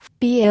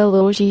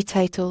BLOG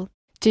title.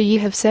 Do you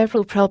have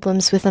several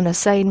problems with an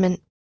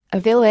assignment?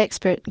 Avail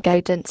expert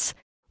guidance.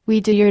 We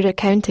Do Your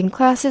Accounting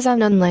Class is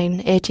an online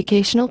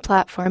educational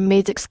platform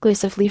made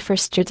exclusively for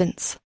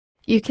students.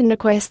 You can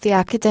request the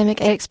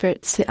academic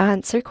experts to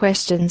answer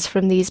questions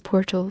from these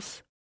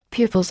portals.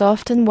 Pupils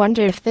often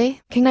wonder if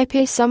can I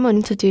pay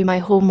someone to do my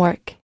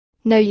homework?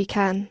 Now you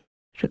can.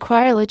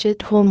 Require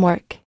legit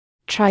homework?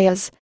 Try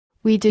us.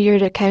 We Do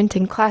Your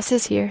Accounting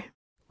Classes here.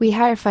 We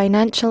hire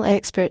financial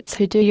experts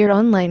who do your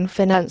online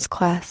finance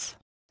class.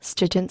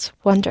 Students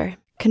wonder,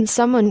 can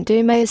someone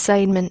do my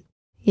assignment?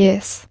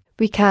 Yes,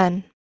 we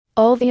can.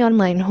 All the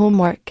online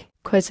homework,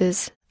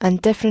 quizzes,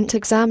 and different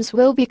exams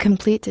will be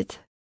completed.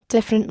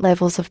 Different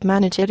levels of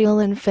managerial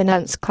and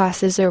finance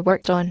classes are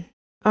worked on.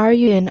 Are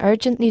you in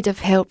urgent need of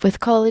help with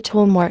college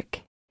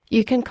homework?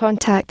 You can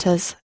contact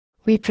us.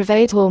 We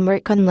provide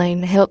homework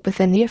online help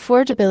within the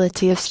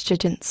affordability of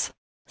students.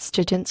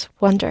 Students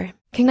wonder,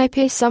 can I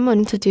pay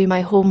someone to do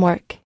my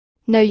homework?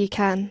 Now you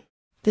can.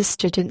 The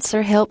students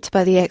are helped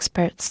by the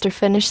experts to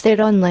finish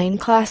their online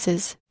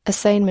classes,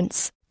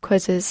 assignments,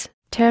 quizzes,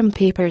 term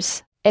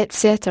papers,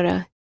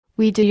 etc.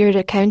 We Do Your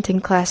Accounting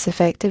Class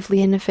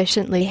effectively and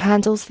efficiently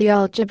handles the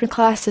algebra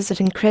classes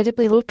at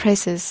incredibly low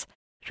prices.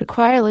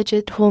 Require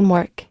legit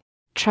homework?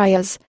 Try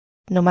us.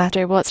 No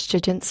matter what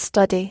students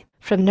study,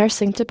 from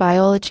nursing to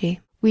biology,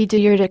 We Do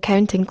Your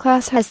Accounting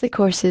Class has the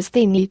courses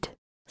they need.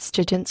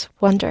 Students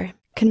wonder,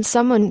 can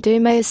someone do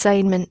my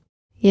assignment?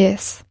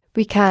 Yes,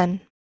 we can.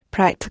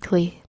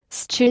 Practically,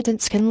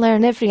 students can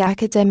learn every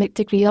academic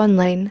degree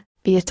online,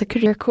 be it a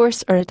career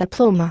course or a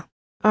diploma.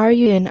 Are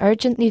you in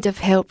urgent need of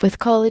help with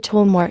college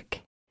homework?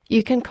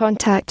 You can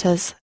contact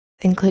us.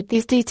 Include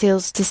these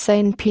details to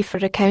sign P for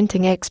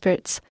accounting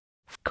experts.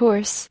 Of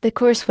course, the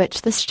course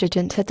which the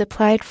student had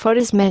applied for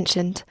is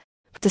mentioned.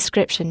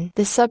 Description.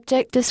 The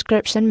subject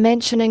description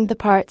mentioning the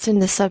parts in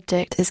the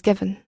subject is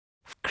given.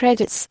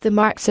 Credits. The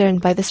marks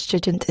earned by the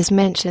student is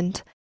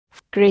mentioned.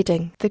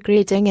 Grading. The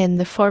grading in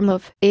the form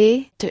of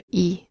A to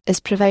E is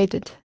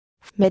provided.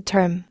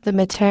 Midterm. The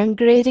midterm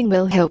grading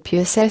will help you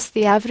assess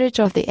the average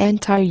of the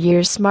entire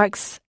year's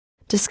marks.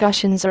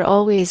 Discussions are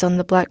always on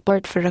the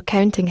blackboard for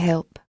accounting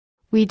help.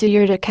 We Do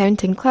Your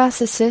Accounting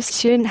Class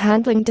assists you in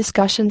handling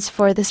discussions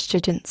for the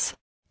students.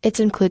 It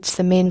includes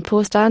the main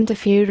post and a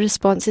few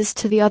responses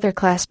to the other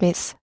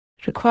classmates.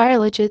 Require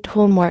legit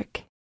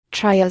homework?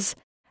 Try us.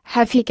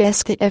 Have you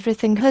guessed that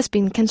everything has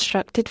been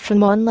constructed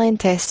from online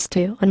tests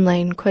to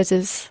online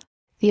quizzes?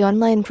 The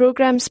online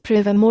programs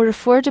prove a more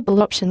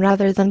affordable option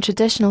rather than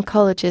traditional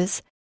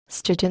colleges.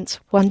 Students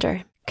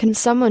wonder, can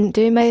someone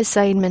do my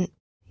assignment?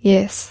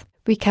 Yes,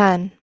 we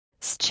can.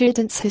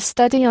 Students who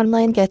study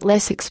online get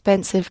less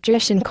expensive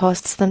tuition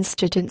costs than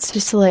students who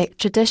select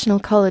traditional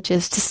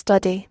colleges to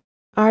study.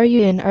 Are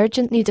you in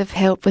urgent need of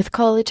help with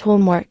college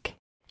homework?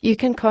 You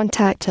can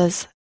contact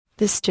us.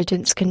 The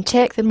students can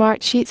check the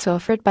mark sheets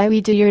offered by We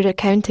Do Your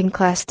Accounting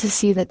Class to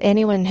see that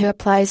anyone who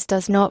applies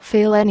does not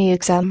fail any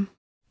exam.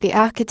 The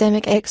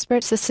academic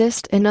experts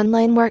assist in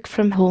online work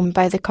from home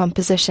by the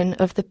composition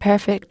of the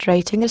perfect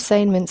writing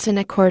assignments in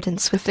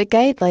accordance with the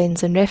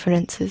guidelines and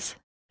references.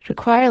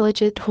 Require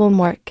legit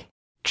homework?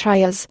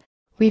 Try us.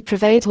 We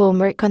provide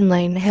homework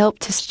online help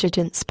to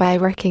students by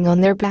working on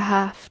their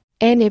behalf,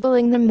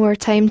 enabling them more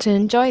time to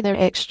enjoy their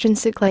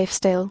extrinsic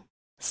lifestyle.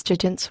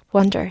 Students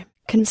wonder,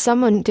 can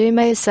someone do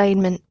my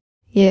assignment?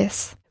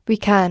 Yes, we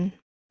can.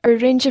 Our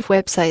range of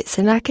websites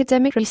and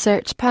academic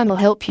research panel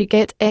help you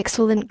get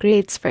excellent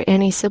grades for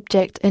any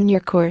subject in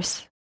your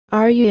course.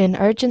 Are you in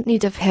urgent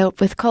need of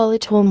help with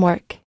college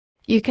homework?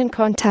 You can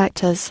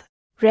contact us.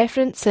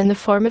 Reference in the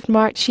form of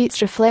mark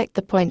sheets reflect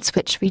the points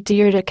which We Do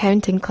Your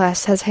Accounting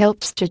Class has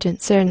helped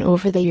students earn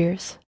over the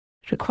years.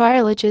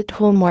 Require legit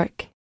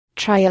homework?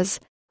 Try us.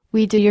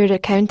 We Do Your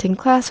Accounting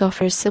Class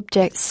offers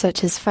subjects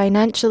such as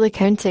financial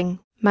accounting,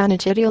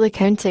 managerial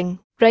accounting,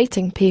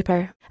 writing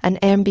paper,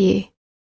 and MBA.